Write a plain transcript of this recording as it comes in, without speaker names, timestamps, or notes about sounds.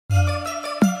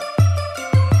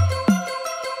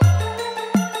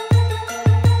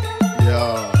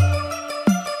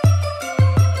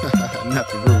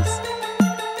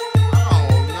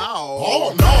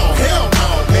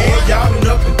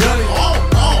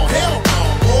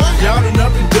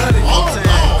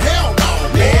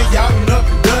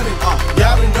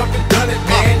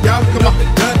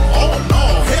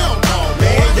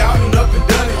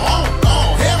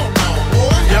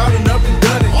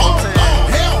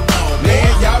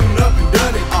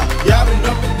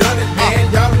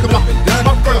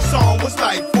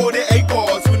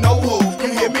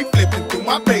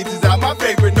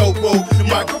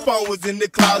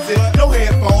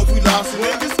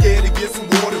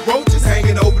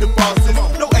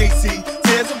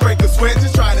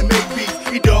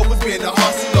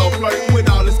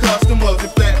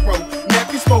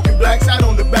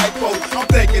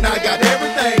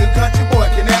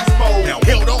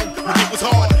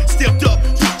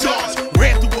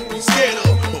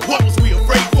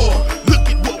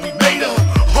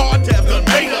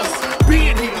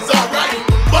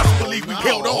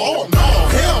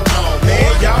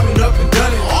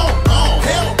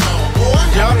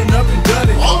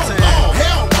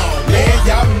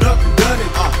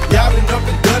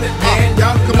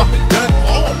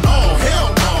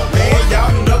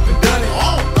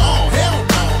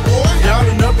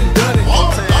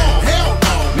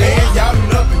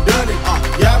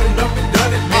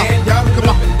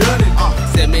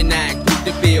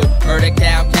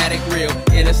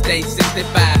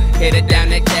Headed down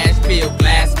that cash field,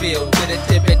 glass field, to the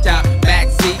tippy top,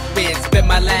 backseat bench. Spent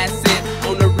my last cent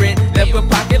on the rent, left with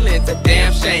pocket lens. A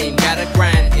damn shame, gotta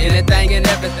grind anything and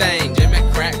everything. Jimmy